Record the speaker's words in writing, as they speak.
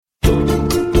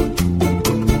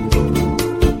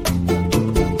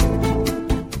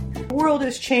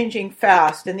changing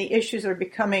fast, and the issues are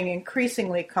becoming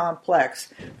increasingly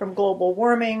complex, from global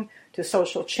warming to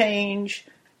social change.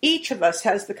 Each of us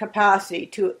has the capacity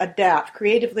to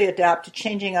creatively adapt to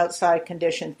changing outside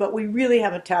conditions, but we really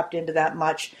haven't tapped into that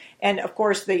much. And of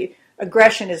course, the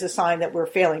aggression is a sign that we're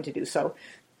failing to do so.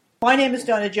 My name is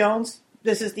Donna Jones.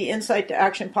 This is the Insight to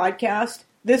Action podcast.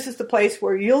 This is the place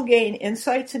where you'll gain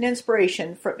insights and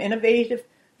inspiration from innovative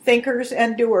thinkers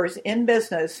and doers in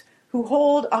business who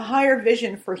hold a higher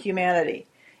vision for humanity.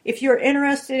 If you're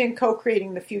interested in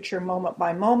co-creating the future moment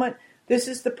by moment, this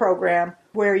is the program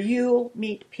where you'll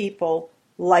meet people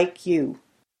like you.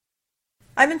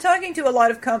 I've been talking to a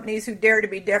lot of companies who dare to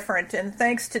be different, and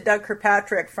thanks to Doug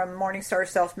Kirkpatrick from Morningstar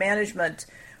Self-Management,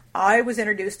 I was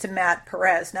introduced to Matt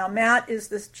Perez. Now, Matt is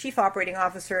the Chief Operating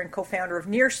Officer and co-founder of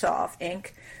Nearsoft,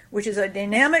 Inc., which is a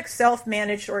dynamic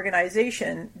self-managed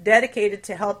organization dedicated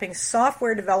to helping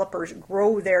software developers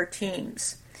grow their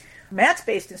teams. Matt's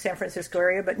based in San Francisco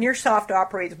area, but Nearsoft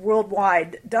operates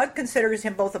worldwide. Doug considers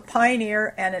him both a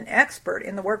pioneer and an expert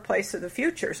in the workplace of the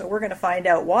future, so we're going to find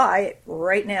out why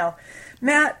right now.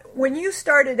 Matt, when you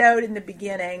started out in the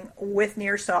beginning with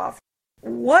Nearsoft,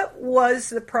 what was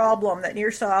the problem that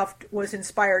Nearsoft was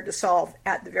inspired to solve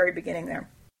at the very beginning there?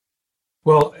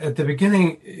 Well, at the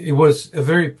beginning, it was a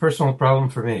very personal problem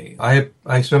for me. I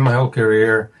spent my whole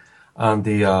career on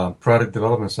the product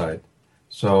development side.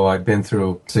 So I've been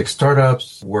through 6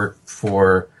 startups, worked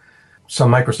for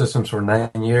some microsystems for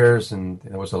 9 years, and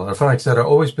it was a lot of fun. Like I said, I'm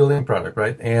always building product,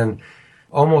 right? And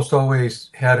almost always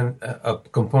had a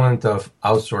component of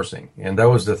outsourcing. And that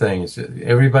was the thing.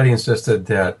 Everybody insisted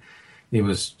that it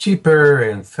was cheaper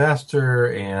and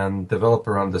faster and develop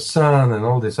around the sun and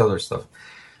all this other stuff.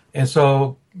 And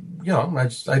so,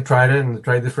 I tried it and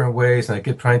tried different ways, and I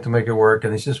kept trying to make it work,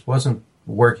 and it just wasn't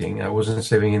working. I wasn't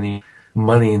saving any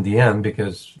money in the end,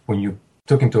 because when you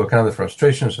took into account the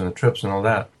frustrations and the trips and all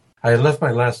that, I left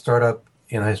my last startup,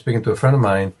 and I was speaking to a friend of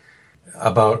mine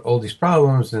about all these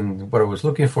problems and what I was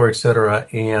looking for, etc.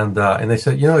 And they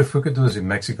said, if we could do this in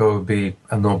Mexico, it would be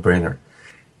a no-brainer.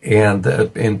 And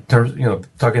in terms,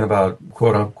 talking about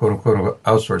quote unquote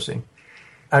outsourcing,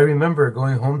 I remember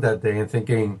going home that day and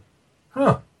thinking,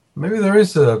 maybe there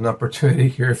is an opportunity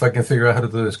here if I can figure out how to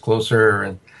do this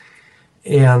closer.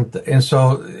 And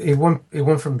so it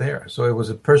went from there. So it was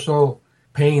a personal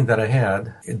pain that I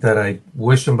had that I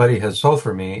wish somebody had solved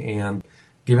for me. And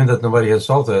given that nobody had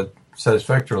solved it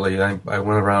satisfactorily, I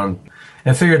went around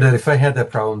and figured that if I had that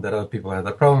problem, that other people had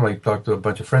that problem. I talked to a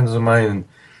bunch of friends of mine, and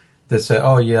they said,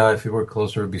 "Oh yeah, if you were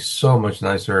closer, it'd be so much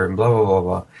nicer," and blah blah blah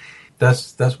blah.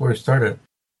 That's where it started.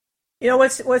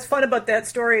 What's fun about that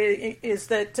story is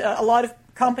that a lot of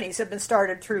companies have been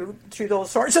started through those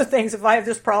sorts of things. If I have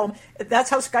this problem, that's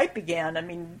how Skype began. I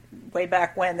mean, way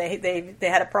back when they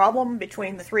had a problem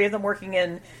between the 3 of them working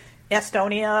in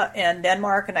Estonia and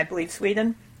Denmark and I believe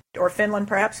Sweden or Finland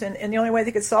perhaps, and the only way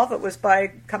they could solve it was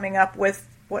by coming up with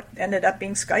what ended up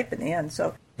being Skype in the end.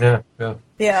 So yeah.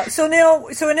 So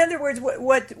in other words,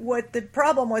 what the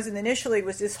problem was initially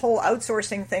was this whole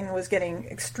outsourcing thing was getting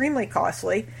extremely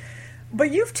costly.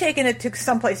 But you've taken it to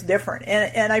someplace different,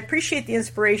 and I appreciate the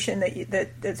inspiration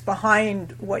that's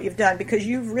behind what you've done, because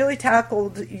you've really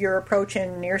tackled your approach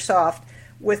in Nearsoft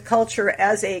with culture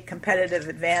as a competitive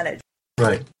advantage.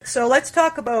 Right. So let's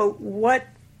talk about what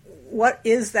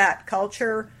is that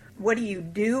culture? What do you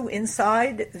do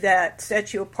inside that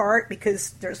sets you apart?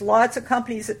 Because there's lots of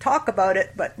companies that talk about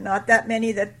it, but not that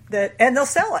many that and they'll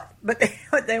sell it,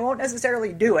 but they won't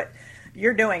necessarily do it.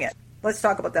 You're doing it. Let's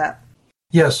talk about that.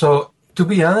 Yeah. So, to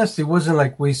be honest, it wasn't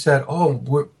like we said,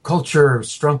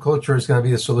 strong culture is going to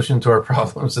be the solution to our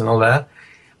problems and all that.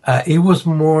 It was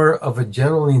more of a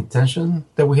general intention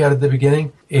that we had at the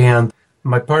beginning. And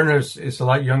my partner is a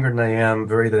lot younger than I am,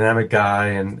 very dynamic guy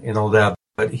and all that.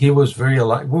 But he was very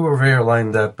aligned. We were very aligned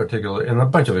in that particular, in a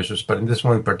bunch of issues, but in this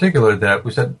one in particular, that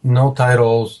we said no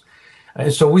titles.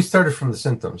 And so we started from the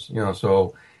symptoms,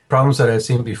 so problems that I had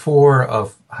seen before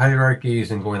of hierarchies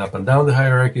and going up and down the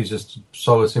hierarchies, just to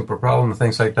solve a simple problem and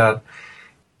things like that.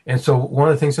 And so one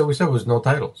of the things that we said was no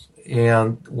titles.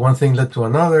 And one thing led to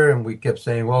another, and we kept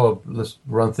saying, well, let's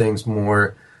run things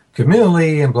more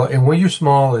communally. And when you're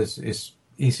small, it's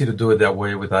easy to do it that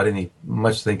way without any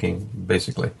much thinking,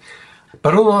 basically.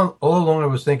 But all along I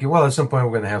was thinking, well, at some point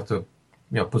we're going to have to,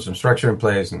 put some structure in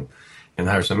place and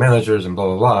hire some managers and blah,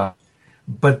 blah, blah.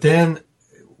 But then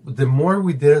the more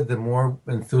we did, the more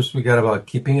enthused we got about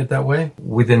keeping it that way.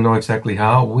 We didn't know exactly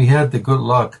how. We had the good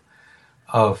luck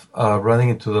of running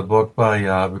into the book by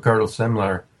Ricardo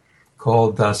Semler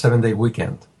called 7-Day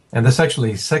Weekend. And that's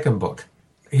actually his second book.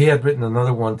 He had written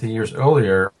another one 10 years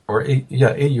earlier, or 8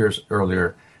 years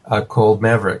earlier, called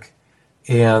Maverick.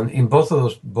 And in both of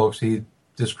those books, he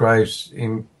describes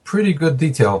in pretty good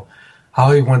detail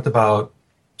how he went about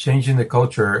changing the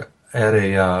culture at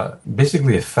a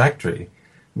basically a factory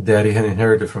that he had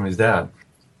inherited from his dad.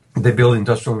 They build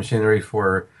industrial machinery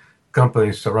for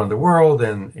companies around the world,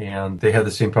 and they had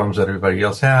the same problems that everybody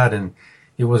else had, and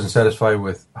he wasn't satisfied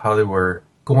with how they were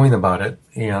going about it.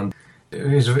 And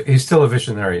he's still a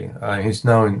visionary. He's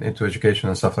now into education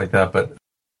and stuff like that. But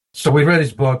so we read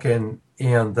his book, and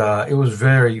it was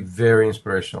very, very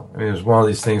inspirational. I mean, it was one of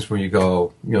these things where you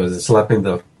go, the slap in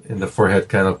the forehead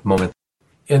kind of moment.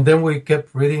 And then we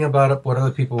kept reading about what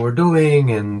other people were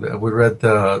doing, and we read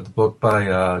the book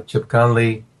by Chip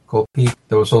Conley called Peak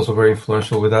that was also very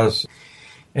influential with us,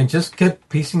 and just kept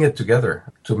piecing it together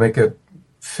to make it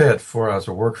fit for us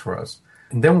or work for us.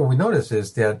 And then what we noticed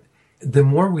is that the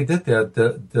more we did that,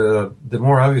 the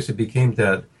more obvious it became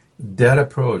that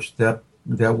approach, that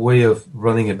way of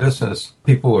running a business,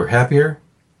 people were happier,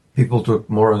 people took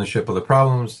more ownership of the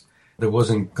problems. There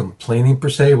wasn't complaining per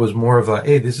se. It was more of a,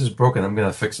 hey, this is broken, I'm going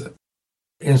to fix it.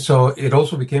 And so it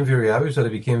also became very obvious that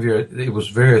it was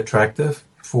very attractive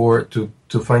to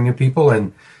find new people.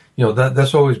 And,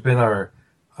 that's always been our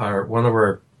one of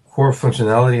our core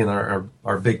functionality, and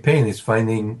our big pain is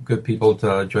finding good people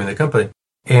to join the company.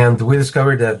 And we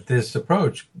discovered that this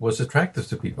approach was attractive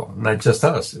to people, not just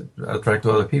us, it attracted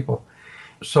other people.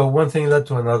 So one thing led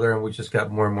to another, and we just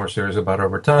got more and more serious about it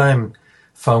over time.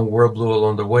 Found WorldBlue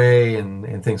along the way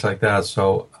and things like that.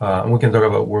 So and we can talk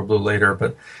about WorldBlue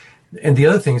later. And the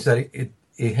other thing is that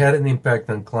it had an impact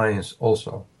on clients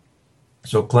also.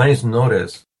 So clients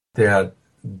noticed that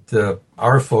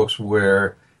our folks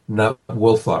were not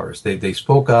wallflowers. They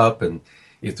spoke up, and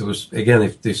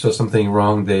if they saw something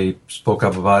wrong, they spoke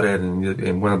up about it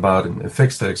and went about and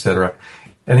fixed it, etc.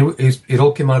 And it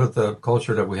all came out of the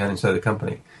culture that we had inside the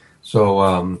company.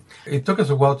 So it took us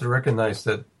a while to recognize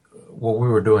that what we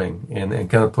were doing and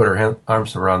kind of put our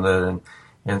arms around it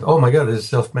and oh my God, this is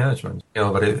self-management.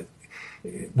 But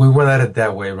we went at it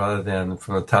that way rather than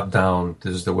from the top down,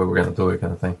 this is the way we're going to do it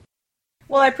kind of thing.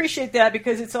 Well, I appreciate that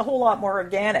because it's a whole lot more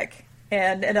organic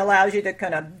and it allows you to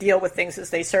kind of deal with things as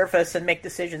they surface and make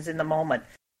decisions in the moment.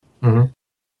 Mm-hmm.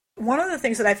 One of the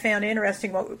things that I found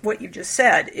interesting, what you just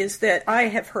said, is that I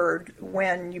have heard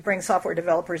when you bring software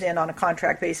developers in on a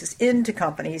contract basis into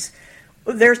companies,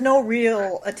 there's no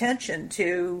real attention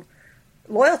to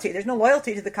loyalty. There's no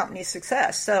loyalty to the company's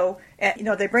success. So,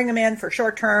 they bring them in for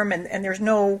short term, and there's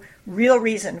no real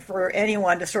reason for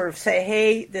anyone to sort of say,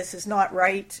 hey, this is not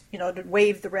right, to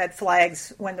wave the red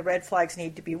flags when the red flags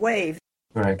need to be waved.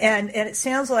 Right. And it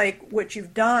sounds like what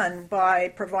you've done by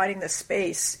providing the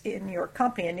space in your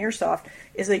company, in Nearsoft,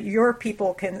 is that your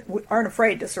people aren't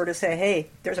afraid to sort of say, hey,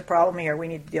 there's a problem here, we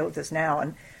need to deal with this now.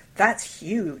 And that's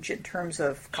huge in terms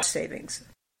of cost savings.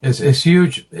 It's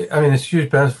huge. I mean, it's huge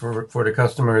benefit for the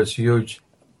customer. It's huge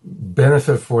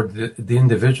benefit for the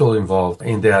individual involved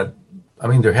in that. I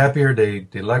mean, they're happier. They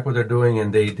like what they're doing,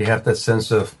 and they have that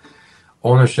sense of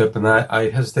ownership. And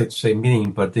I hesitate to say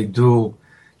meaning, but they do.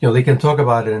 They can talk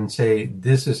about it and say,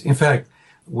 this is, in fact,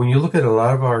 when you look at a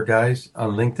lot of our guys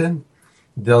on LinkedIn,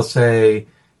 they'll say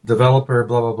developer,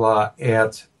 blah, blah, blah,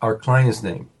 at our client's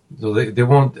name. So they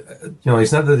won't,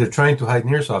 it's not that they're trying to hide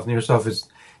Nearsoft. Nearsoft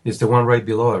is the one right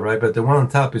below it, right? But the one on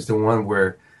top is the one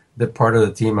where they're part of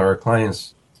the team at our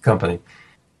client's company.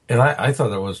 And I thought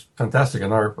that was fantastic,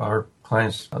 and our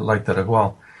clients like that as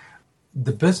well.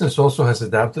 The business also has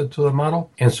adapted to the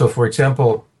model. And so, for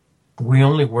example, we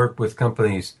only work with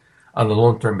companies on a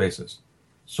long-term basis.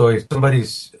 So if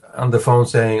somebody's on the phone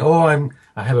saying, oh,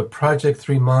 I have a project,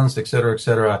 3 months, et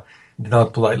cetera, do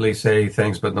not politely say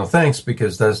thanks, but no thanks,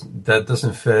 because that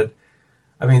doesn't fit.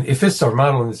 I mean, it fits our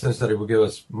model in the sense that it will give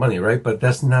us money, right? But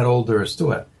that's not all there is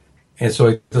to it. And so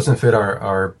it doesn't fit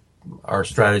our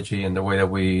strategy and the way that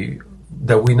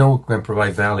we know can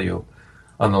provide value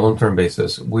on a long-term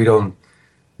basis. We don't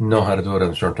know how to do it on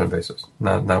a short-term basis,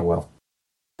 not well.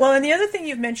 Well, and the other thing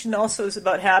you've mentioned also is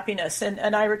about happiness.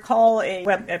 And I recall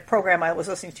a program I was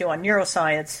listening to on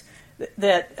neuroscience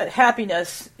that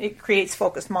happiness, it creates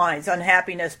focused minds.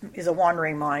 Unhappiness is a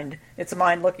wandering mind. It's a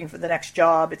mind looking for the next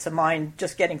job. It's a mind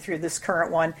just getting through this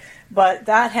current one. But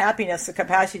that happiness, the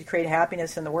capacity to create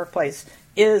happiness in the workplace,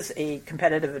 is a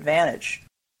competitive advantage.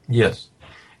 Yes.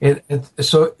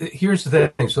 So here's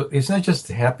the thing. So it's not just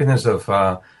the happiness of,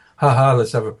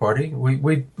 let's have a party.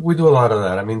 We do a lot of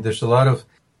that. I mean, there's a lot of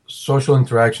social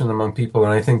interaction among people,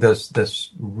 and I think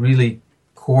that's really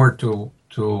core to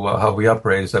how we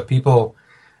operate, is that people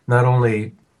not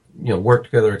only work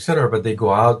together, etc., but they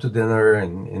go out to dinner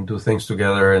and do things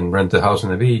together and rent a house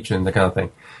on the beach and that kind of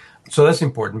thing. So that's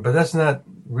important, but that's not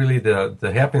really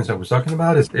the happiness I was talking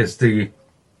about. It's the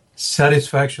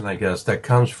satisfaction, I guess, that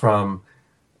comes from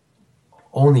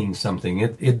owning something,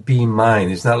 it being mine.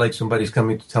 It's not like somebody's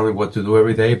coming to tell me what to do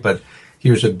every day, but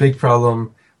here's a big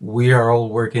problem. We are all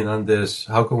working on this.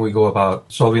 How can we go about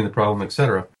solving the problem,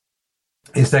 etc.?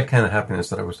 It's that kind of happiness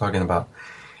that I was talking about.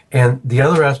 And the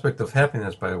other aspect of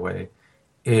happiness, by the way,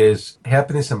 is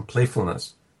happiness and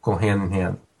playfulness go hand in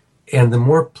hand. And the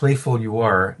more playful you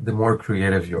are, the more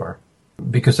creative you are.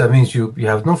 Because that means you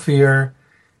have no fear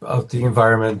of the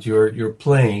environment. You're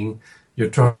playing, you're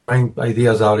trying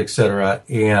ideas out, etc.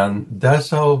 And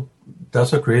that's how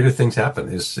creative things happen,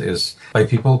 is by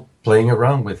people playing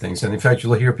around with things. And in fact,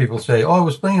 you'll hear people say, "Oh, I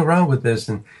was playing around with this,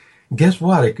 and guess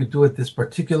what? I could do it this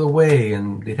particular way,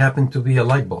 and it happened to be a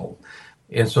light bulb."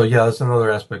 And so, yeah, that's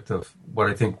another aspect of what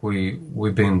I think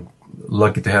we've been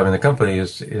lucky to have in the company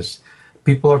is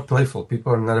people are playful.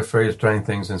 People are not afraid of trying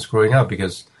things and screwing up,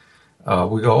 because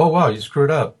we go, "Oh, wow, you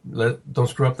screwed up. Don't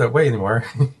screw up that way anymore."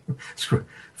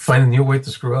 Find a new way to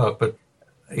screw up.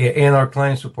 And our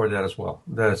clients support that as well.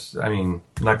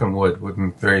 Knock on wood, we've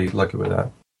been very lucky with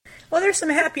that. Well, there's some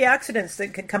happy accidents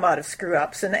that can come out of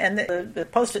screw-ups, and the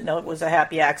Post-it note was a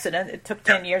happy accident. It took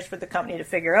 10 years for the company to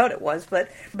figure out it was, but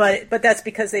that's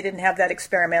because they didn't have that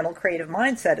experimental creative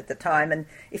mindset at the time. And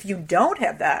if you don't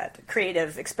have that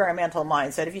creative experimental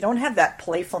mindset, if you don't have that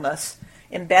playfulness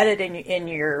embedded in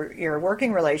your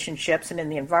working relationships and in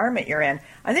the environment you're in,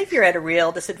 I think you're at a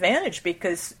real disadvantage,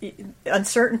 because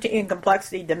uncertainty and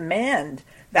complexity demand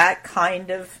that kind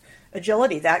of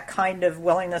agility, that kind of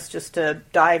willingness just to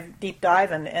deep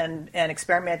dive and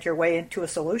experiment your way into a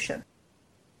solution.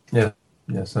 Yeah,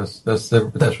 yes,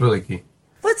 that's really key.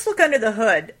 Let's look under the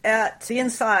hood at the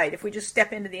inside. If we just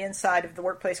step into the inside of the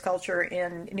workplace culture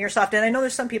in Nearsoft, and I know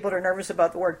there's some people that are nervous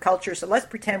about the word culture, so let's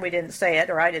pretend we didn't say it,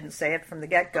 or I didn't say it from the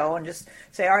get-go, and just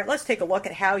say, all right, let's take a look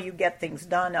at how you get things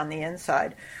done on the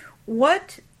inside.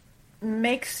 What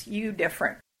makes you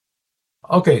different?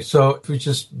 Okay, so if we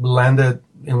just landed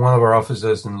in one of our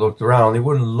offices and looked around, it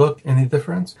wouldn't look any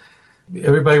different.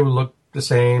 Everybody would look the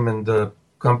same, and the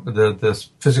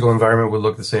physical environment would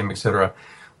look the same, etc.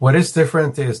 What is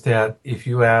different is that if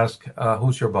you ask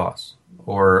who's your boss,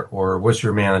 or what's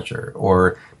your manager,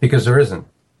 or because there isn't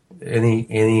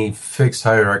any fixed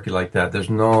hierarchy like that. There's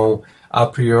no a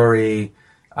priori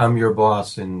I'm your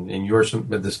boss and you're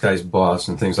this guy's boss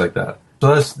and things like that.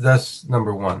 So that's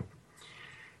number one.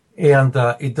 And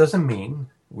it doesn't mean,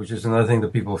 which is another thing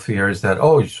that people fear, is that,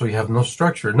 oh, so you have no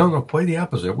structure. No, quite the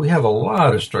opposite. We have a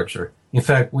lot of structure. In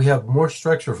fact, we have more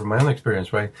structure from my own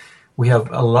experience, right? We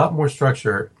have a lot more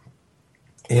structure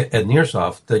at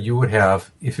Nearsoft that you would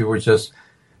have if you were just,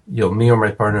 me or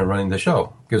my partner running the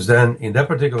show. Because then, in that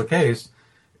particular case,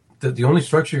 the only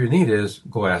structure you need is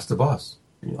go ask the boss.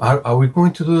 Are we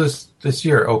going to do this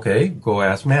year? Okay, go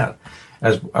ask Matt.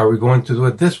 Are we going to do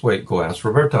it this way? Go ask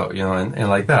Roberto, and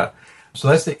like that. So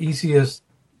that's the easiest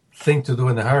thing to do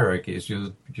in the hierarchy, is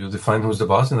you define who's the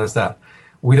boss, and that's that.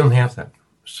 We don't have that.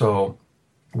 So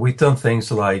we've done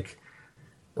things like,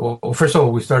 well, first of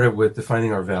all, we started with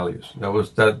defining our values.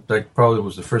 That probably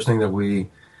was the first thing that we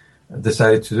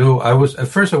decided to do. At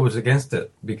first I was against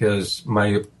it, because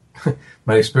my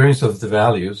experience of the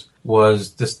values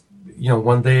was just,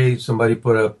 one day somebody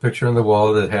put a picture on the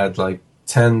wall that had like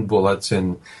 10 bullets,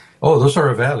 and those are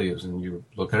our values, and you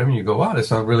look at them and you go, wow, that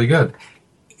sounds really good,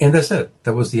 and that's it.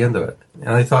 That was the end of it. And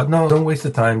I thought, no, don't waste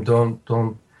the time,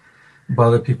 don't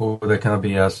bother people with that kind of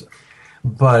BS.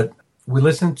 But we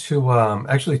listened to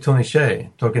actually Tony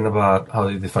Hsieh talking about how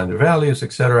they define their values,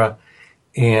 etc.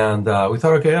 And we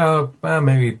thought, okay,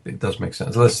 maybe it does make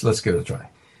sense. Let's give it a try.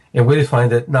 And we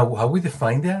defined it. Now, how we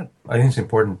define that, I think it's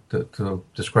important to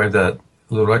describe that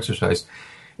little exercise,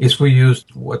 is we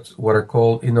used what are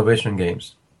called innovation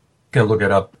games. You can look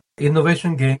it up,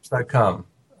 innovationgames.com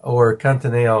or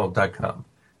Cantaneo.com.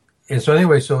 And so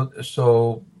anyway,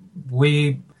 so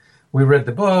we read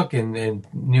the book and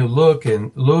knew Luke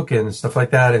and stuff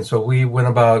like that. And so we went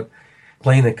about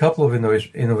playing a couple of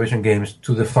innovation games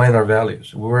to define our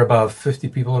values. We were about 50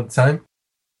 people at the time,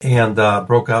 and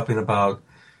broke up in about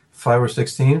 5 or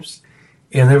 6 teams.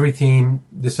 And every team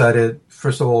decided,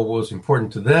 first of all, what was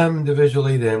important to them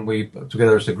individually. Then we put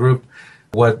together as a group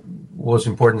what was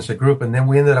important as a group. And then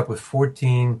we ended up with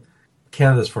 14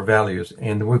 candidates for values.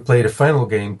 And we played a final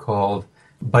game called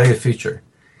Buy a Feature.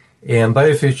 And buy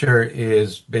a feature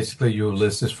is basically you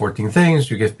list these 14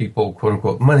 things, you give people quote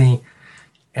unquote money,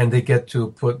 and they get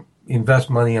to invest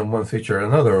money on one feature or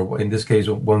another, or in this case,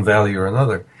 one value or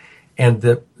another. And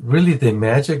really the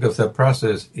magic of that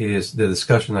process is the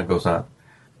discussion that goes on,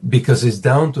 because it's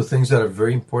down to things that are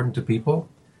very important to people,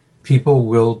 people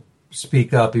will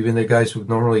speak up, even the guys who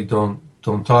normally don't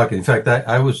talk. In fact,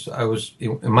 I was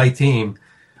in my team.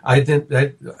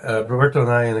 Roberto and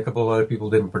I and a couple of other people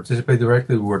didn't participate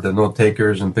directly. We were the note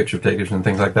takers and picture takers and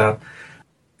things like that.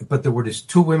 But there were these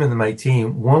two women in my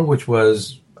team. One which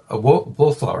was a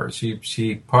wallflower.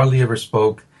 She hardly ever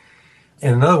spoke,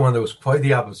 and another one that was quite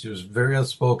the opposite. She was very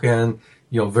outspoken.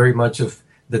 Very much of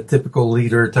the typical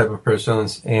leader type of person.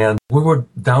 And we were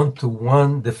down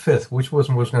to the fifth, which was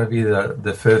going to be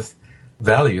the fifth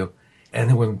value. And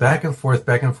it went back and forth,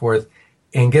 back and forth.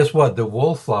 And guess what? The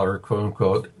wallflower, quote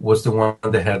unquote, was the one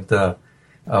that had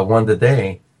won the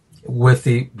day.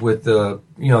 The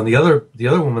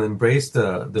other woman embraced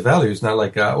the values, not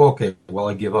like okay, well,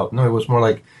 I give up. No, it was more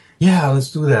like, yeah,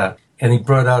 let's do that. And he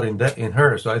brought out in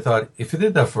her. So I thought, if he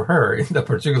did that for her in that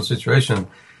particular situation,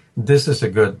 this is a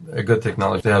good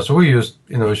technology to have. So we used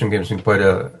Innovation Games in quite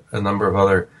a number of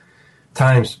other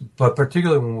times, but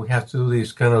particularly when we have to do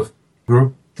these kind of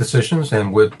group decisions,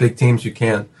 and with big teams, you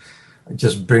can't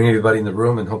just bring everybody in the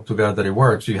room and hope to God that it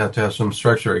works. You have to have some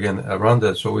structure again around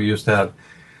that. So we used that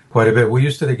quite a bit. We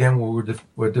used it again when we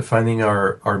were defining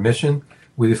our mission.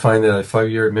 We defined a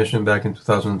 5-year mission back in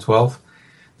 2012.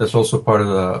 That's also part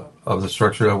of the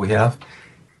structure that we have,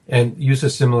 and use a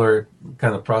similar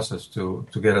kind of process to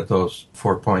get at those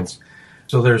 4 points.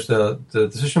 So there's the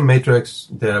decision matrix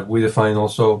that we define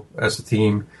also as a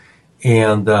team,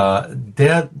 and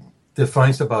that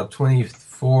defines about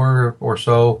 24 or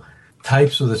so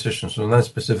types of decisions. So not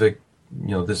specific,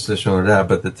 decision or that,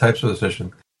 but the types of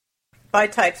decision. By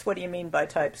types, what do you mean by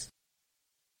types?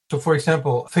 So, for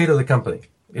example, fate of the company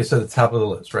is at the top of the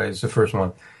list, right? It's the first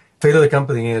one. Fate of the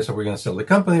company is, are we going to sell the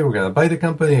company? We're going to buy the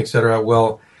company, etc.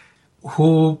 Well,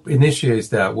 who initiates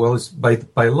that? Well, it's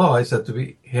by law, it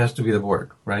has to be the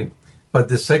board, right? But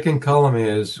the second column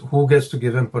is who gets to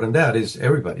give input on that is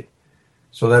everybody.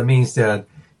 So that means that,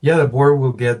 the board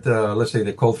will get, let's say,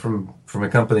 the call from a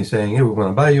company saying, hey, we want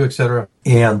to buy you, etc.,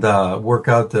 and work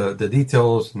out the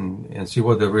details and see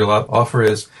what the real offer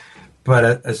is.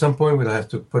 But at some point, we'll have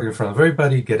to put it in front of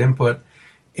everybody, get input.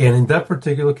 And in that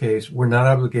particular case, we're not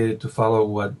obligated to follow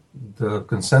what the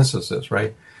consensus is,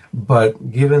 right?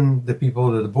 But given the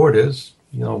people that the board is,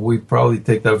 we probably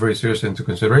take that very seriously into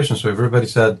consideration. So if everybody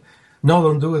said, no,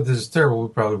 don't do it, this is terrible, we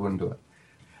probably wouldn't do it.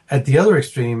 At the other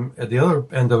extreme, at the other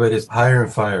end of it is hire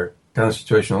and fire kind of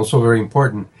situation, also very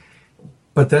important.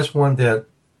 But that's one that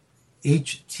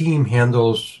each team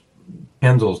handles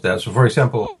that. So, for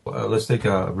example, let's take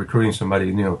recruiting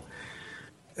somebody new.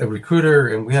 A recruiter,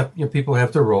 and we have people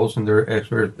have their roles and they're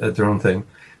expert at their own thing.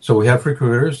 So we have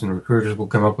recruiters, and recruiters will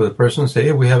come up with a person and say,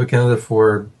 hey, we have a candidate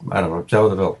for, I don't know, Java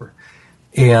developer.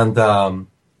 And 4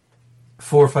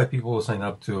 or 5 people will sign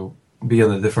up to be on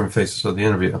the different phases of the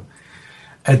interview.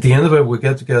 At the end of it, we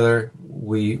get together,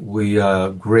 we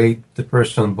grade the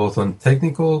person both on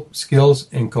technical skills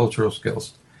and cultural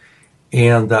skills.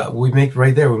 And we made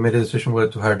a decision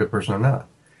whether to hire the person or not.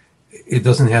 It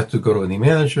doesn't have to go to any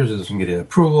managers, it doesn't get any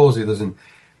approvals,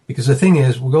 because the thing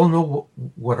is, we all know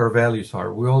what our values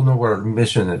are, we all know what our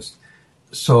mission is.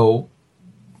 So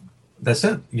that's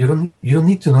it. You don't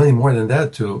need to know any more than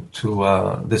that to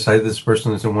decide this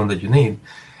person is the one that you need.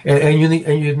 And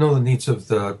you know the needs of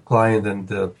the client and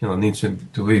the needs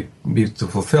to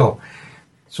fulfill.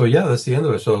 So that's the end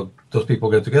of it. So those people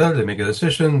get together, they make a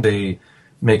decision, they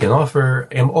make an offer,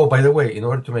 and by the way, in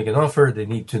order to make an offer, they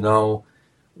need to know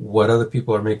what other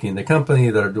people are making in the company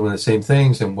that are doing the same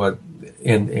things, and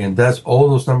that's all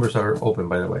those numbers are open,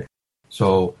 by the way.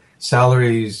 So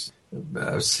salaries,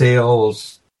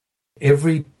 sales,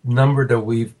 every number that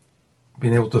we've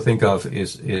been able to think of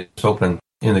is open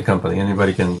in the company.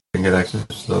 Anybody can get access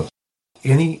to those.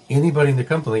 Anybody in the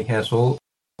company has all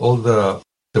the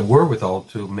wherewithal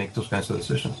to make those kinds of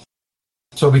decisions.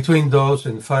 So between those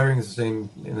and firing is in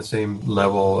the same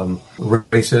level, and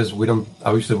races,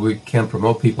 we can't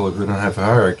promote people if we don't have a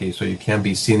hierarchy. So you can't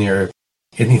be senior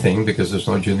anything because there's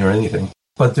no junior anything.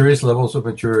 But there is levels of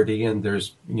maturity, and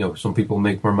there's some people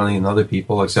make more money than other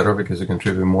people, etc., because they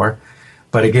contribute more.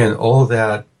 But again, all of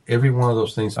that, every one of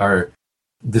those things are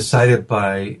decided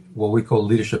by what we call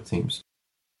leadership teams.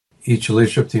 Each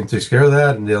leadership team takes care of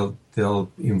that, and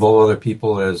they'll involve other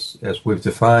people as we've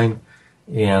defined,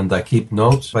 and keep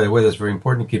notes. By the way, that's very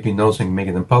important, keeping notes and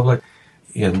making them public,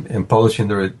 and publishing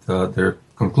their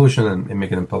conclusion and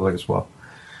making them public as well.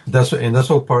 That's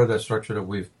all part of that structure that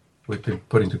we've been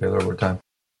putting together over time.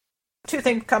 2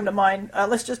 things come to mind.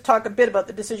 Let's just talk a bit about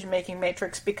the decision-making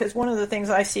matrix, because one of the things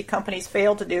I see companies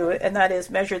fail to do, and that is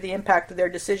measure the impact of their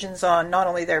decisions on not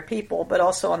only their people, but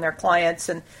also on their clients,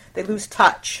 and they lose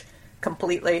touch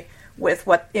completely with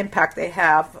what impact they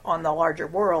have on the larger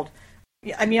world.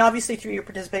 I mean, obviously through your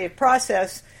participative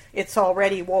process, it's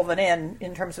already woven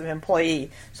in terms of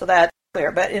employee, so that's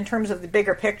clear. But in terms of the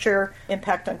bigger picture,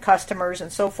 impact on customers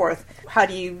and so forth, how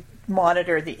do you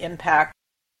monitor the impact?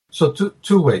 So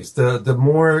two ways. The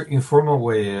more informal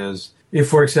way is if,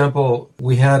 for example,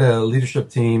 we had a leadership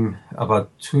team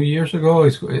about 2 years ago.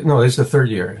 It's the third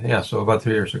year. Yeah, so about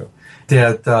 3 years ago,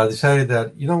 that decided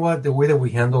that, you know what, the way that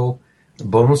we handle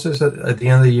bonuses at the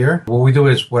end of the year, what we do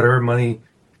is whatever money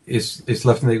is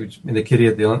left in the kitty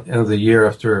at the end of the year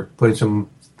after putting some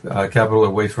capital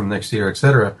away from next year,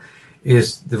 etc.,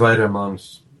 is divided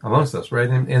amongst us, right?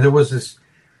 And there was this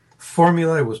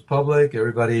formula. It was public.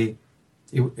 Everybody,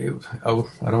 I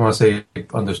don't want to say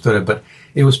understood it, but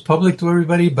it was public to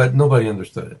everybody, but nobody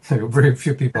understood it. Very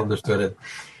few people understood it.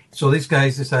 So these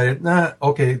guys decided,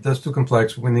 okay, that's too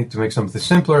complex. We need to make something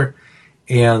simpler.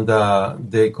 And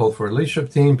they called for a leadership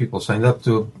team. People signed up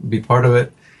to be part of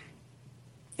it.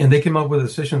 And they came up with a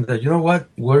decision that, you know what,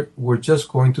 we're just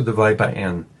going to divide by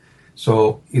N.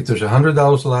 So if there's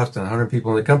 $100 left and 100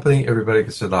 people in the company, everybody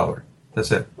gets $1.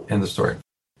 That's it. End of story.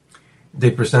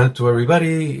 They presented to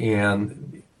everybody,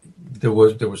 and there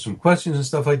was some questions and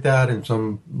stuff like that, and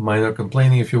some minor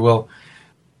complaining, if you will.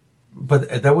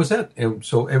 But that was it. And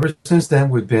so ever since then,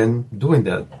 we've been doing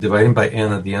that, dividing by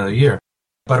N at the end of the year.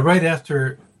 But right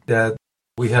after that,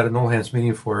 we had an all-hands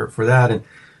meeting for that, and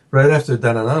right after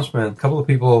that announcement, a couple of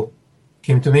people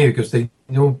came to me because they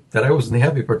knew that I wasn't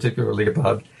happy particularly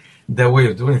about that way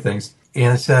of doing things,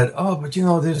 and said, "Oh, but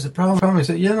there's a problem." I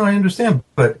said, "Yeah, no, I understand,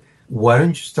 but why don't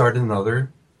you start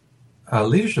another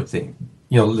leadership team?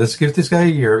 Let's give this guy a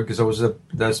year, because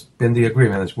that's been the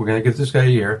agreement. Is we're going to give this guy a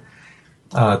year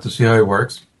to see how it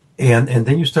works, and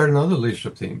then you start another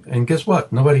leadership team. And guess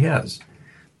what? Nobody has.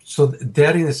 So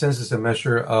that, in a sense, is a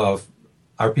measure of,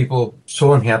 are people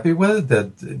so unhappy with it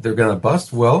that they're going to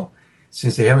bust? Well,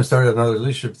 since they haven't started another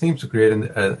leadership team to create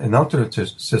an alternative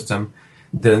system,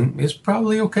 then it's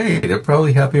probably okay. They're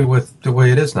probably happy with the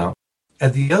way it is now.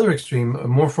 At the other extreme, a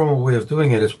more formal way of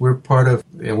doing it is we're part of,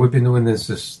 and we've been doing this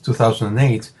since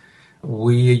 2008,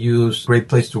 we use Great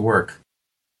Place to Work.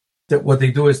 What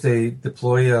they do is they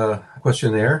deploy a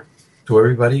questionnaire to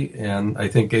everybody, and I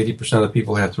think 80% of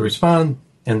people have to respond,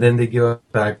 and then they give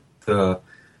back the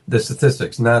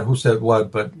statistics, not who said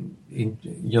what, but in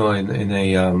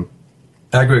a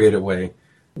aggregated way.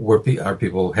 Are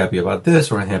people happy about this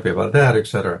or unhappy about that,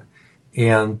 etc.?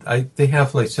 And they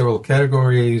have like several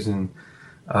categories, and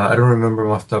I don't remember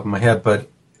them off the top of my head. But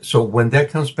so when that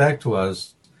comes back to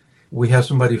us, we have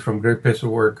somebody from Great Place to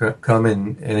Work come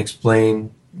in and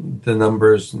explain the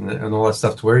numbers and all that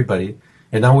stuff to everybody.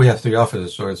 And now we have 3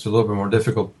 offices, so it's a little bit more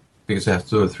difficult because I have to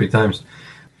do it 3 times.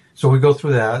 So we go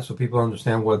through that so people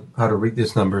understand how to read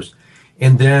these numbers.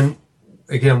 And then,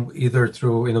 again, either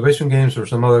through innovation games or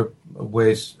some other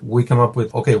ways, we come up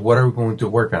with, okay, what are we going to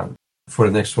work on for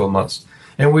the next 12 months?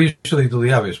 And we usually do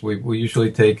the obvious. We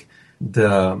usually take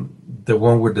the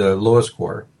one with the lowest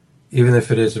score, even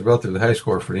if it is a relatively high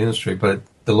score for the industry, but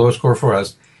the lowest score for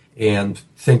us, and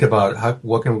think about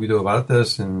what can we do about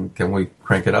this, and can we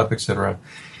crank it up, etc.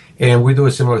 And we do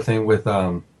a similar thing with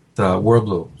the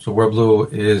WorldBlue. So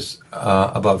WorldBlue is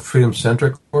about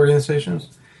freedom-centric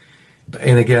organizations.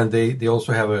 And again, they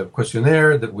also have a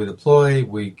questionnaire that we deploy.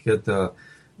 We get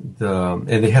and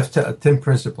they have 10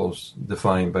 principles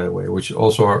defined, by the way, which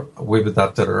also we've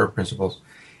adopted our principles.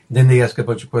 Then they ask a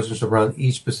bunch of questions around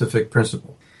each specific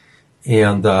principle.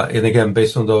 And again,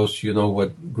 based on those, you know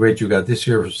what grade you got this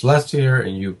year versus last year,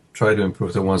 and you try to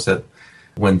improve the ones that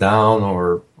went down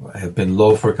or have been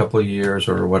low for a couple of years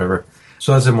or whatever.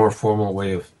 So that's a more formal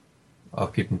way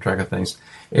of keeping track of things.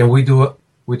 And we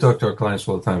talk to our clients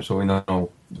all the time, so we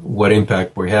know what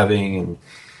impact we're having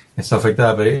and stuff like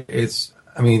that. But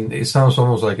it sounds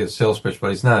almost like a sales pitch,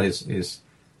 but it's not. It's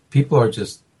people are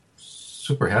just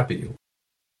super happy.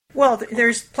 Well,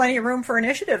 there's plenty of room for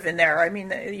initiative in there. I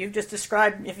mean, you've just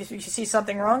described, if you see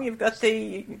something wrong, you've got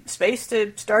the space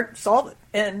to solve it.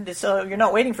 And so you're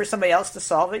not waiting for somebody else to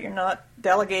solve it. You're not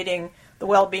delegating the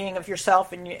well-being of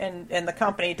yourself and the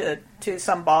company to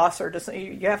some boss, or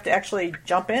you have to actually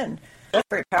jump in. That's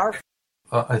very powerful.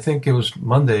 I think it was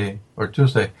Monday or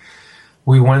Tuesday.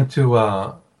 We went to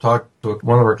talk to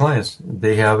one of our clients.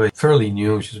 They have a fairly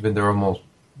new, she's been there almost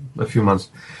a few months,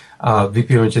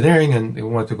 VP of engineering, and we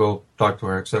wanted to go talk to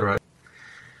her, etc.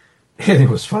 And it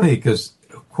was funny because,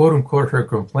 quote unquote, her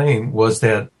complaint was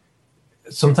that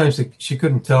sometimes she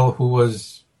couldn't tell who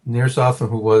was Nearsoft and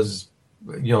who was,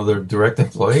 their direct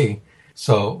employee.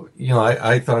 So,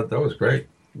 I thought that was great.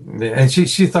 And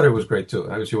she thought it was great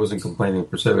too. She wasn't complaining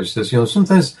per se, but she says,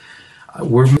 sometimes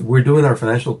we're doing our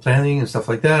financial planning and stuff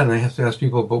like that, and I have to ask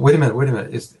people, but wait a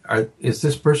minute, is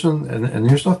this person an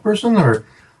Airsoft person or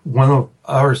one of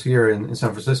ours here in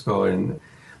San Francisco?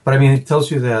 But I mean, it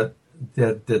tells you that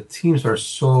the teams are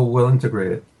so well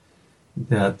integrated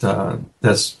that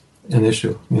that's an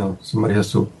issue. Somebody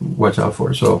has to watch out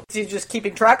for. So you're just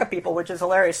keeping track of people, which is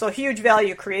hilarious. So huge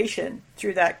value creation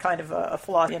through that kind of a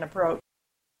philosophy and approach.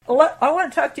 Well, I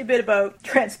want to talk to you a bit about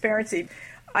transparency.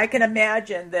 I can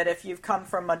imagine that if you've come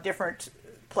from a different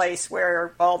place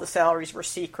where all the salaries were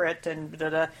secret and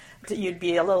you'd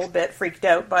be a little bit freaked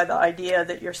out by the idea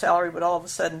that your salary would all of a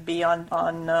sudden be on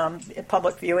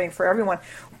public viewing for everyone.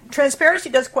 Transparency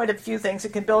does quite a few things.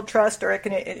 It can build trust or it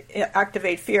can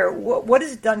activate fear. What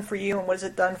has it done for you and what has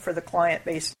it done for the client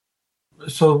base?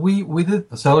 So we did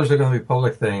the salaries are going to be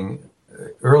public thing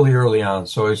early on.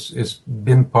 So it's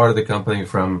been part of the company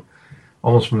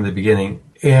almost from the beginning.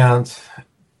 And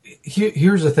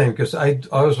here's the thing, because I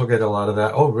also get a lot of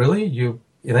that. Oh, really?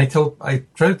 I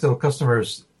try to tell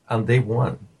customers on day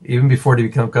one, even before they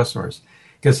become customers,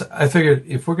 because I figured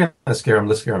if we're going to scare them,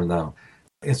 let's scare them now.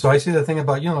 And so I say the thing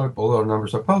about, all our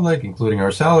numbers are public, including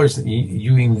our salaries.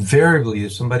 You invariably,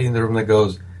 there's somebody in the room that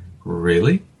goes,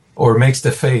 really? Or makes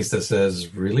the face that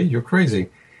says, really? You're crazy.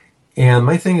 And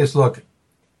my thing is, look,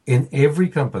 in every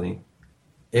company,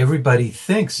 everybody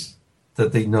thinks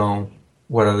that they know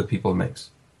what other people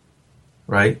makes,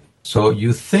 right? So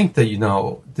you think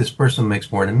that, this person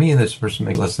makes more than me and this person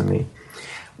makes less than me.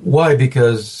 Why?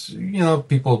 Because,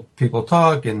 people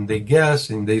talk and they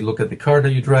guess and they look at the car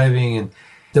that you're driving. And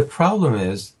the problem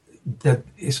is that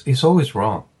it's always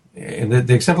wrong. And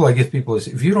the example I give people is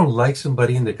if you don't like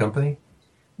somebody in the company,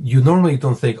 you normally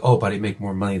don't think, oh, but I make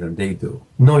more money than they do.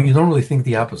 No, you normally think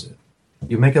the opposite.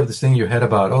 You make up this thing in your head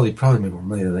about, oh, they probably make more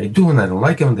money than they do, and I don't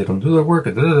like them, they don't do their work,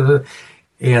 and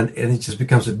it just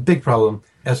becomes a big problem,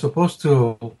 as opposed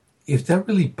to, if that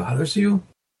really bothers you,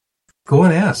 go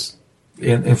and ask,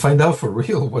 and find out for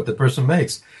real what the person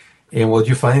makes. And what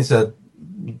you find is that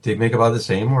they make about the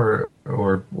same or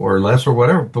less or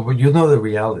whatever, but you know the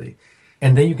reality.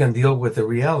 And then you can deal with the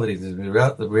reality.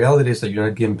 The reality is that you're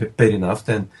not getting paid enough,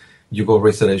 then you go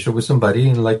raise that issue with somebody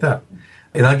and like that.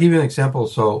 And I'll give you an example.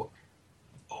 So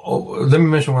let me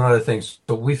mention one other thing.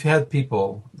 So we've had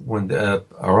people, when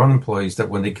our own employees, that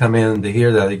when they come in and they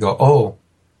hear that, they go, oh,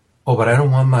 but I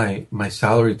don't want my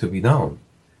salary to be known.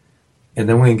 And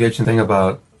then we engage in the thing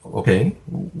about, okay,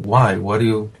 why? What are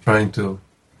you trying to,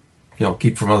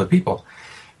 keep from other people?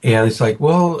 And it's like,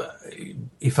 well,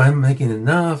 if I'm making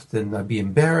enough, then I'd be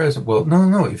embarrassed. Well,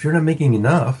 no. If you're not making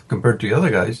enough compared to the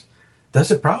other guys, that's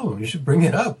a problem. You should bring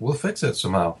it up. We'll fix it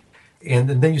somehow. And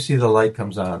then you see the light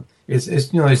comes on. It's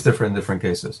different in different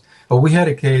cases. But we had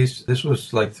a case, this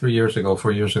was like 4 years ago,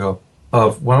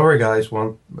 of one of our guys,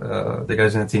 the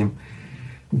guys in the team,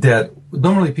 that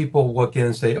normally people walk in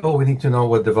and say, oh, we need to know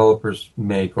what developers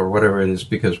make or whatever it is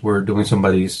because we're doing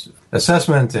somebody's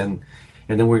assessment and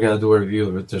then we're going to do a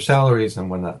review of their salaries and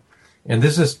whatnot. And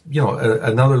this is,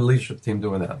 another leadership team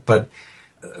doing that. But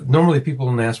normally people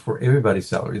don't ask for everybody's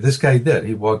salary. This guy did.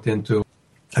 He walked into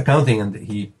accounting and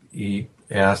he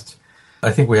asked,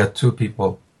 I think we had 2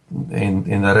 people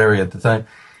in that area at the time,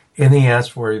 and he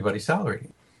asked for everybody's salary.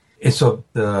 And so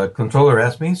the controller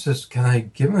asked me, he says, can I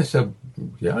give him? I said,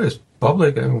 yeah, it's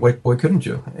public. I mean, why couldn't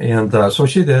you? And so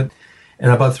she did.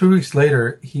 And about 3 weeks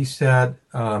later, he sat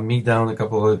me down, a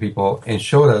couple of other people, and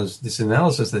showed us this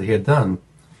analysis that he had done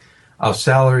of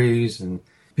salaries and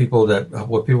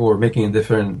what people were making in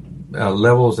different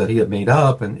levels that he had made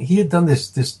up. And he had done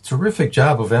this terrific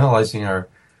job of analyzing our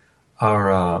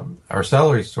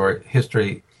salary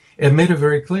history. It made it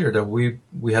very clear that we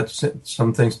had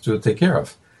some things to take care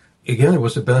of. Again, it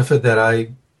was a benefit that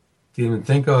I didn't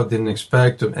think of, didn't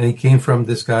expect, and it came from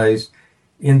this guy's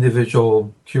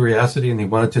individual curiosity, and he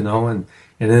wanted to know, and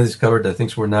then discovered that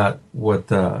things were not what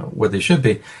they should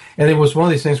be. And it was one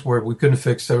of these things where we couldn't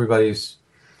fix everybody's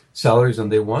salaries on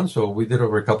day one, so we did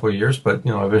over a couple of years, but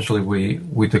eventually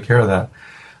we took care of that.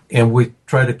 And we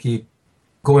try to keep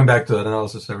going back to that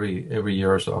analysis every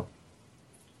year or so.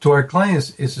 To our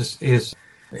clients, is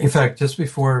in fact, just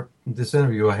before this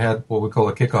interview, I had what we call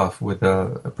a kickoff with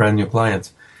a brand new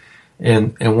client.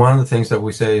 And one of the things that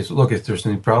we say is, look, if there's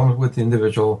any problems with the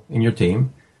individual in your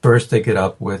team, first take it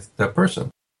up with that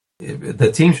person.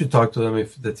 The team should talk to them.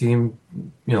 If the team,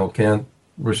 can't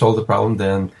resolve the problem,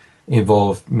 then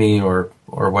involve me or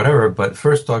whatever. But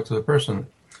first talk to the person.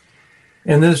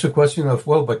 And then there's a question of,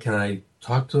 well, but can I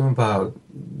talk to them about,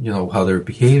 how they're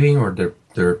behaving or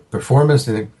their performance?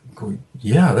 And go,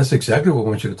 yeah, that's exactly what I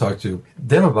want you to talk to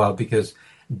them about, because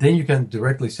then you can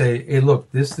directly say, hey,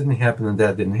 look, this didn't happen and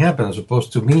that didn't happen, as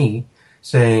opposed to me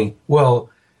saying, well,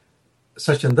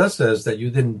 such and thus says that you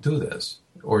didn't do this,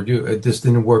 or this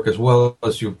didn't work as well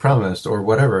as you promised, or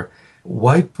whatever.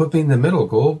 Why put me in the middle?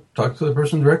 Go talk to the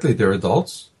person directly. They're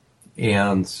adults,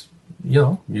 and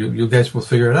you guys will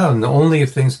figure it out. And only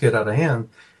if things get out of hand,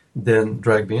 then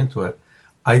drag me into it.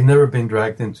 I've never been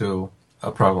dragged into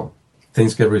a problem.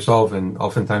 Things get resolved, and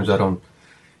oftentimes I don't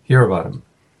hear about them.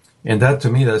 And that, to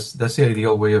me, that's the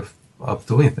ideal way of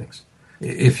doing things.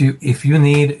 If you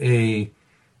need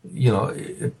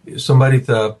somebody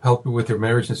to help you with your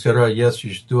marriage, etc., yes,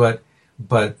 you should do it.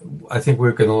 But I think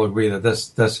we can all agree that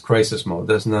that's crisis mode.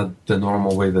 That's not the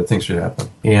normal way that things should happen.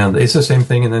 And it's the same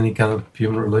thing in any kind of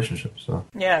human relationship. So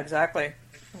yeah, exactly.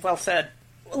 Well said.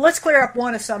 Let's clear up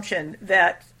one assumption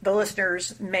that the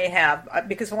listeners may have,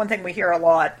 because one thing we hear a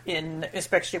lot,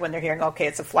 especially when they're hearing, okay,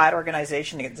 it's a flat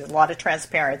organization, there's a lot of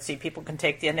transparency, people can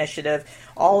take the initiative,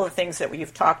 all the things that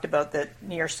we've talked about that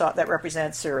Nearsoft, that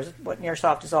represents, or what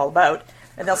Nearsoft is all about,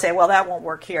 and they'll say, well, that won't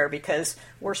work here because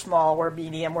we're small, we're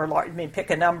medium, we're large. I mean, pick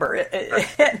a number.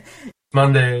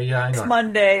 Monday, yeah, I know. It's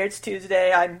Monday, it's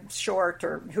Tuesday, I'm short,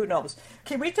 or who knows.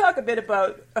 Can we talk a bit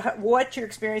about what your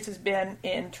experience has been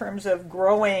in terms of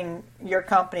growing your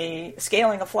company,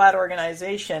 scaling a flat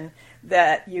organization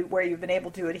where you've been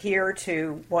able to adhere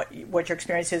to what your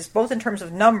experience is, both in terms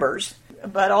of numbers,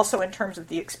 but also in terms of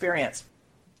the experience?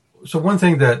 So one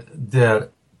thing that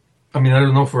I mean, I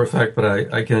don't know for a fact,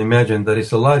 but I can imagine that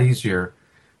it's a lot easier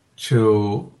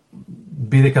to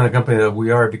be the kind of company that we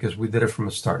are because we did it from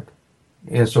the start.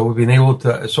 And so we've been able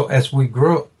to, so as we've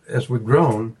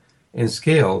grown and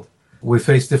scaled, we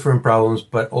face different problems,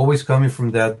 but always coming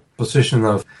from that position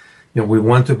of, we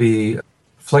want to be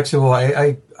flexible.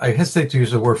 I hesitate to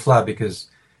use the word flat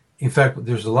because, in fact,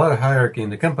 there's a lot of hierarchy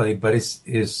in the company, but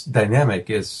it's dynamic.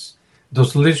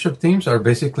 Those leadership teams are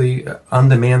basically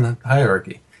on-demand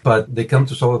hierarchy, but they come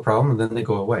to solve a problem and then they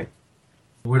go away.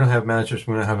 We don't have managers.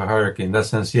 We don't have a hierarchy. In that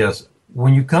sense, yes.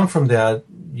 When you come from that,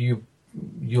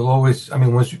 you'll always, I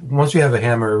mean, once you have a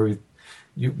hammer,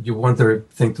 you want the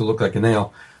thing to look like a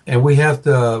nail. And we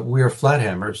are flat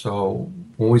hammers. So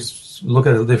when we look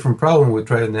at a different problem, we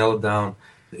try to nail it down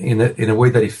in a way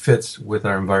that it fits with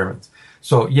our environment.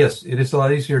 So yes, it is a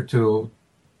lot easier to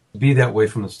be that way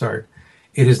from the start.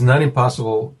 It is not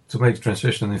impossible to make the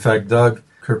transition. In fact, Doug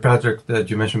Kirkpatrick, that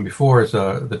you mentioned before, is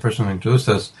the person who introduced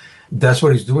us. That's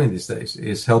what he's doing these days,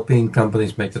 is helping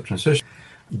companies make the transition.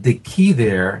 The key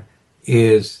there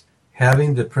is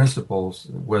having the principals,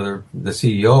 whether the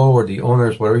CEO or the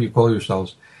owners, whatever you call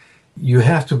yourselves, you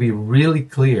have to be really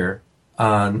clear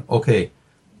on, okay,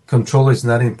 control is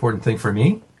not an important thing for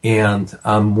me, and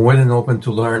I'm more than open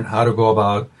to learn how to go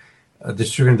about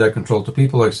distributing that control to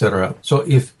people, etc. So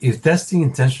if that's the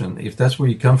intention, if that's where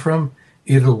you come from,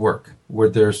 it'll work. Where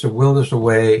there's a will, there's a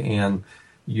way, and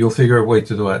you'll figure a way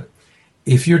to do it.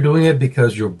 If you're doing it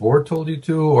because your board told you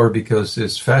to, or because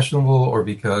it's fashionable, or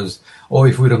because,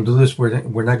 if we don't do this,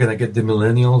 we're not going to get the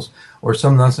millennials, or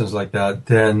some nonsense like that,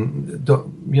 then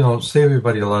save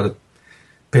everybody a lot of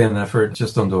pain and effort.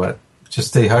 Just don't do it. Just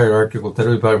stay hierarchical. Tell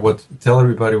everybody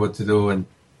what to do, and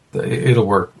it'll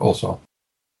work also.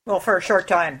 Well, for a short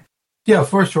time. Yeah,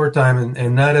 for a short time,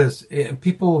 and not as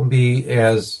people will be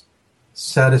as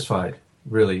satisfied,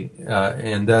 really,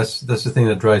 and that's the thing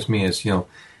that drives me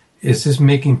is this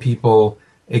making people,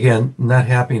 again, not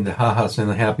happy in the ha-has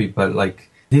and happy, but like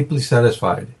deeply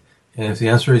satisfied? And if the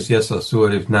answer is yes, let's do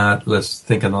it. If not, let's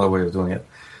think another way of doing it.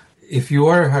 If you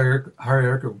are a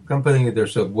hierarchical company,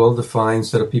 there's a well-defined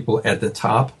set of people at the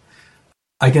top.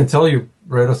 I can tell you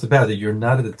right off the bat that you're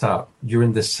not at the top. You're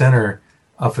in the center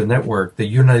of a network that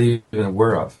you're not even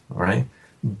aware of, all right?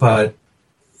 But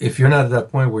if you're not at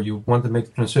that point where you want to make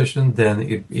the transition, then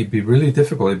it'd be really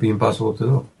difficult. It'd be impossible to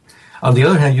do. On the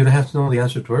other hand, you don't have to know the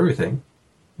answer to everything.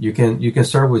 You can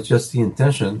start with just the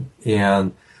intention,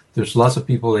 and there's lots of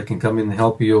people that can come in and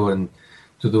help you and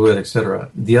to do it, etc.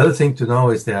 The other thing to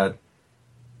know is that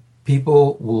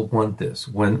people will want this.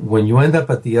 When you end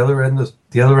up at the other end of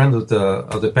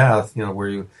the path,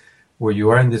 where you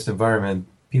are in this environment,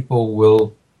 people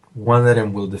will want it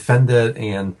and will defend it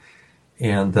and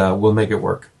will make it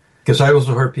work. Because I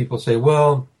also heard people say,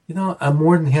 well, I'm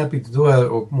more than happy to do it,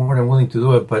 or more than willing to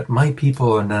do it, but my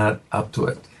people are not up to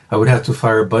it. I would have to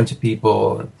fire a bunch of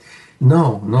people.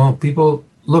 No, people,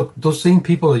 look, those same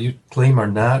people that you claim are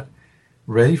not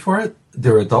ready for it,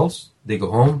 they're adults. They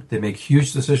go home, they make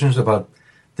huge decisions about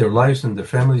their lives and their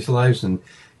families' lives. And,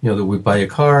 do we buy a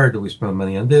car? Do we spend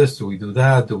money on this? Do we do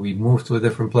that? Do we move to a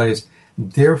different place?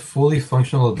 They're fully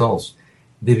functional adults.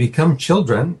 They become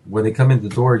children when they come in the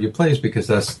door of your place because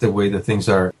that's the way that things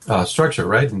are structured,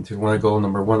 right? And if you want to go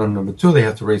number one or number two, they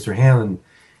have to raise their hand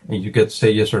and you get to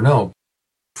say yes or no.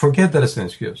 Forget that it's an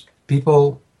excuse.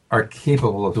 People are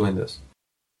capable of doing this.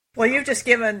 Well, you've just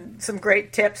given some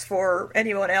great tips for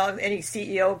anyone else, any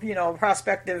CEO,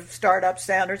 prospective startup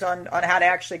standards on how to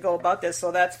actually go about this.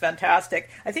 So that's fantastic.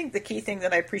 I think the key thing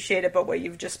that I appreciate about what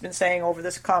you've just been saying over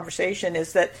this conversation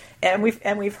is that, and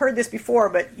we've heard this before,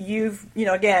 but you've,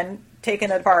 again,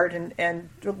 taken it apart and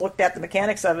looked at the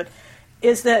mechanics of it,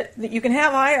 is that you can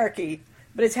have hierarchy,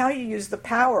 but it's how you use the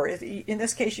power. In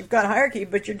this case, you've got hierarchy,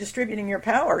 but you're distributing your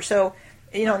power. So,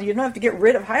 you don't have to get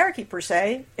rid of hierarchy per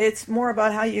se. It's more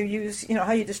about how you use,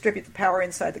 how you distribute the power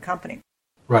inside the company.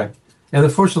 Right. And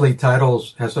unfortunately,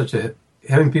 titles have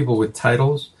having people with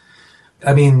titles,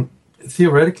 I mean,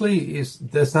 theoretically,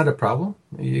 that's not a problem.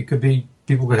 It could be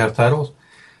people could have titles,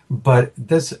 but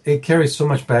it carries so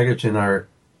much baggage in our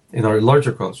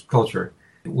larger culture.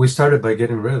 We started by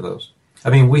getting rid of those.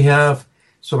 I mean,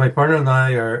 so my partner and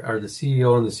I are the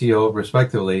CEO and the COO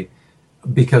respectively,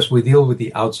 because we deal with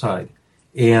the outside.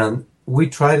 And we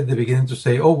tried at the beginning to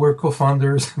say, oh, we're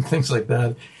co-founders and things like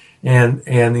that. And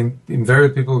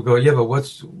invariably people would go, yeah, but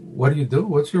what do you do?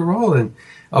 What's your role? And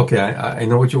okay, I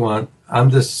know what you want.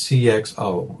 I'm the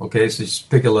CXO. Okay, so just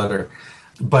pick a letter.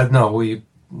 But no, we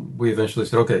eventually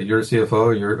said, okay, you're a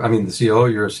CFO, the COO,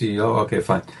 you're a CEO. Okay,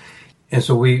 fine. And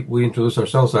so we introduced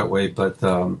ourselves that way, but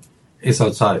it's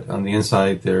outside. On the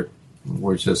inside,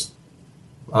 we're just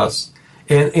us.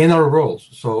 And in our roles.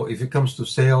 So if it comes to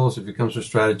sales, if it comes to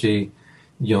strategy,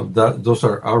 those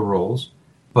are our roles.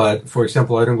 But for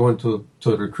example, I don't go into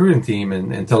a recruiting team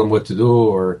and tell them what to do,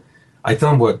 or I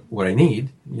tell them what I need,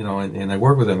 and I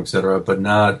work with them, et cetera, but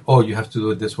not, oh, you have to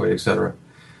do it this way, et cetera.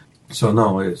 So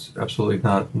no, it's absolutely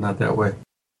not that way.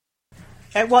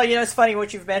 And, well, it's funny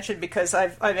what you've mentioned, because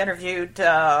I've interviewed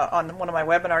on one of my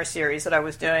webinar series that I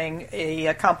was doing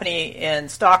a company in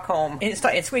Stockholm. In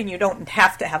Sweden, you don't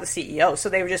have to have a CEO, so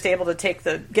they were just able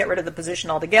to get rid of the position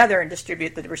altogether and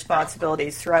distribute the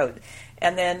responsibilities throughout.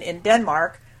 And then in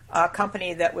Denmark, a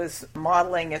company that was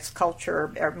modeling its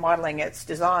culture, or modeling its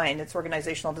design, its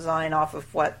organizational design off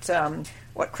of what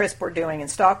CRISP were doing in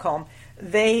Stockholm.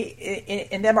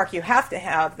 In Denmark, you have to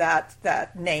have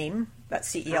that name, that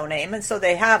CEO name, and so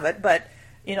they have it, but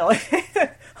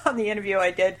on the interview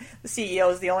I did, the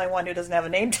CEO is the only one who doesn't have a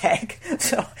name tag,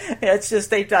 so it's just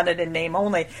they've done it in name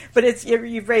only. But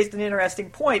you've raised an interesting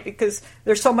point, because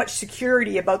there's so much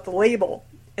security about the label,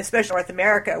 especially North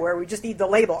America, where we just need the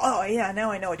label. Oh yeah,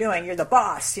 now I know what you're doing. You're the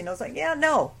boss. It's like, yeah,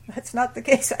 no, that's not the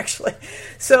case actually.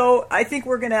 So I think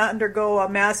we're going to undergo a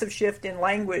massive shift in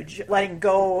language, letting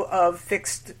go of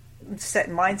fixed set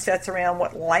mindsets around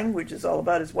what language is all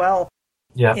about as well.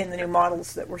 Yeah. In the new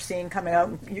models that we're seeing coming out,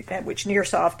 which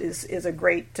Nearsoft is a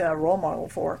great role model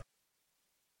for.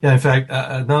 Yeah, in fact,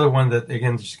 another one that,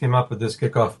 again, just came up with this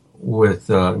kickoff with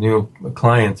a new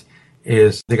client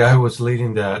is the guy who was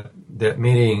leading that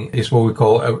meeting is what we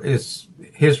call,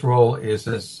 his role is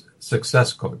as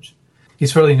success coach.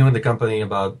 He's fairly new in the company,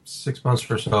 about 6 months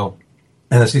or so.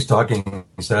 And as he's talking,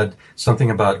 he said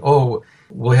something about, oh,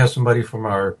 we'll have somebody from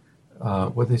our,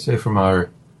 from our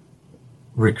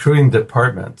recruiting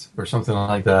department or something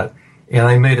like that. And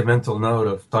I made a mental note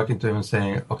of talking to him and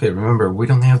saying, okay, remember, we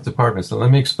don't have departments. So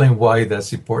let me explain why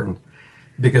that's important.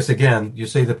 Because again, you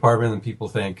say department and people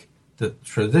think the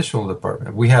traditional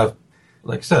department. We have,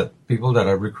 like I said, people that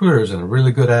are recruiters and are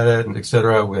really good at it, and et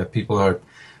cetera. We have people that are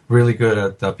really good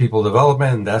at people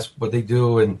development, and that's what they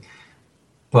do.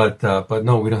 But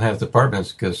no, we don't have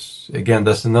departments, because again,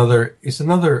 it's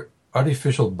another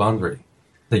artificial boundary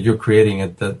that you're creating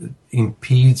that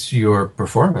impedes your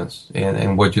performance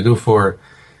and what you do for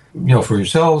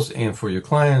yourselves and for your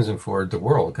clients and for the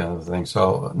world, kind of thing.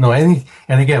 So no, and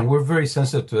again, we're very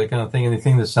sensitive to that kind of thing.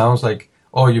 Anything that sounds like,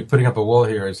 oh, you're putting up a wall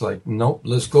here, it's like, nope,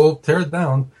 let's go tear it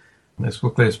down as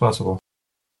quickly as possible.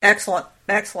 Excellent.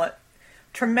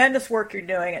 Tremendous work you're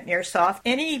doing at Nearsoft.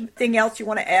 Anything else you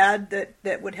want to add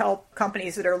that would help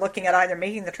companies that are looking at either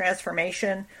making the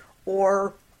transformation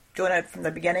or doing it from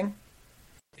the beginning?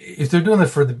 If they're doing it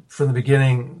from the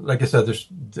beginning, like I said,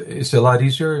 it's a lot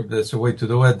easier. That's a way to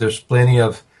do it. There's plenty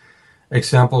of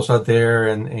examples out there,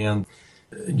 and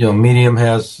Medium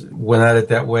went at it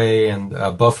that way, and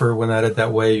Buffer went at it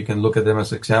that way. You can look at them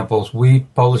as examples. We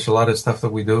publish a lot of stuff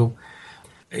that we do,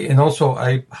 and also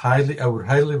I would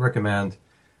highly recommend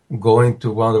going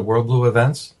to one of the World Blue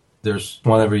events. There's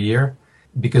one every year,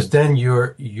 because then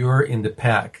you're in the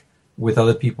pack with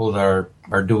other people that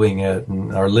are doing it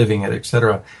and are living it,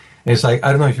 etc. It's like,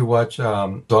 I don't know if you watch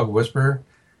Dog Whisperer,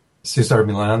 Cesar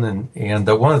Millan, and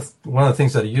one of the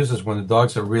things that he uses when the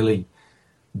dogs are really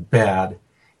bad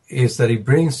is that he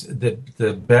brings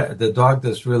the dog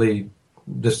that's really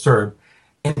disturbed,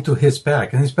 into his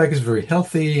pack, and his pack is very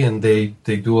healthy, and they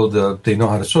know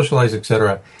how to socialize,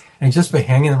 etc. And just by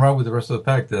hanging around with the rest of the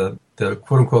pack, the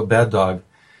quote unquote bad dog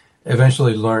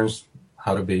eventually learns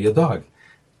how to be a dog.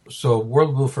 So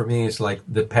World Woo for me is like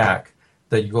the pack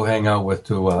that you go hang out with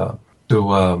to I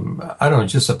don't know,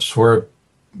 just absorb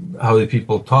how the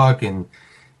people talk and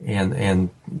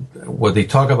what they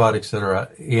talk about, etc.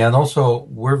 And also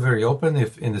we're very open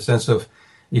if in the sense of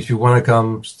if you want to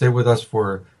come stay with us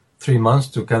for 3 months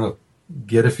to kind of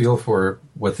get a feel for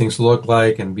what things look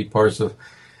like and be parts of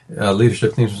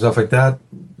leadership teams and stuff like that,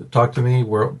 talk to me.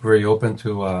 We're very open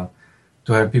to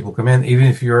have people come in, even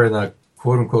if you're in a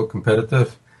quote unquote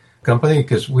competitive company,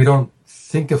 because we don't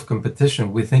think of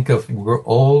competition. We think of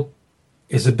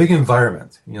it's a big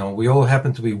environment. We all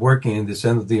happen to be working in this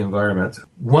end of the environment.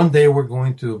 One day we're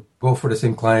going to go for the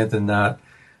same client and not,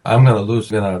 I'm going to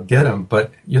lose, going to get him.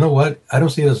 But you know what? I don't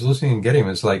see it as losing and getting him.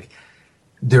 It's like,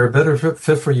 they're a better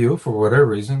fit for you for whatever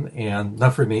reason and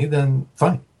not for me, then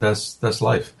fine. That's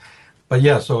life. But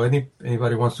yeah, so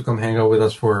anybody wants to come hang out with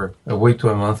us for a week to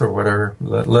a month or whatever,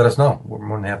 let us know. We're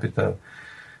more than happy to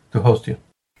host you.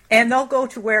 And they'll go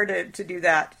to where to do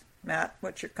that, Matt?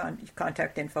 What's your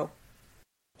contact info?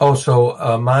 Oh,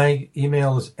 so my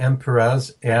email is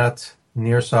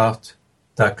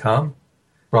mperez@nearsoft.com.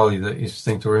 Probably the easiest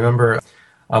thing to remember.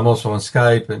 I'm also on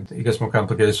Skype, and it gets more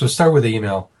complicated. So start with the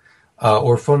email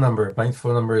or phone number. My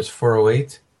phone number is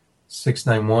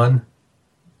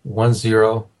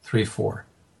 408-691-1034.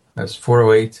 That's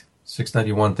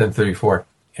 408-691-1034.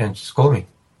 And just call me.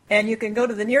 And you can go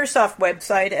to the Nearsoft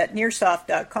website at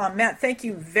nearsoft.com. Matt, thank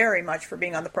you very much for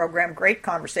being on the program. Great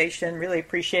conversation. Really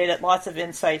appreciate it. Lots of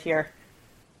insight here.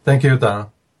 Thank you, Donna.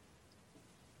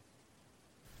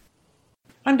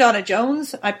 I'm Donna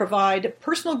Jones. I provide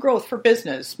personal growth for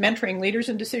business, mentoring leaders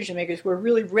and decision makers who are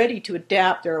really ready to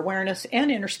adapt their awareness and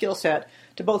inner skill set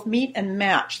to both meet and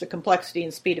match the complexity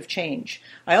and speed of change.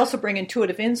 I also bring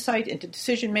intuitive insight into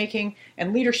decision making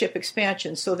and leadership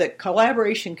expansion so that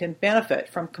collaboration can benefit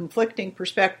from conflicting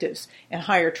perspectives and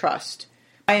higher trust.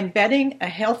 By embedding a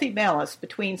healthy balance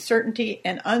between certainty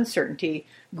and uncertainty,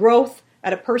 growth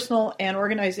at a personal and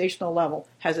organizational level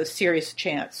has a serious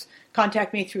chance.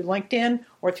 Contact me through LinkedIn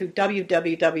or through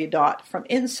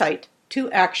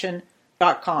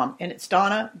www.FromInsightToAction.com. And it's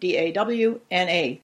Donna, D-A-W-N-A.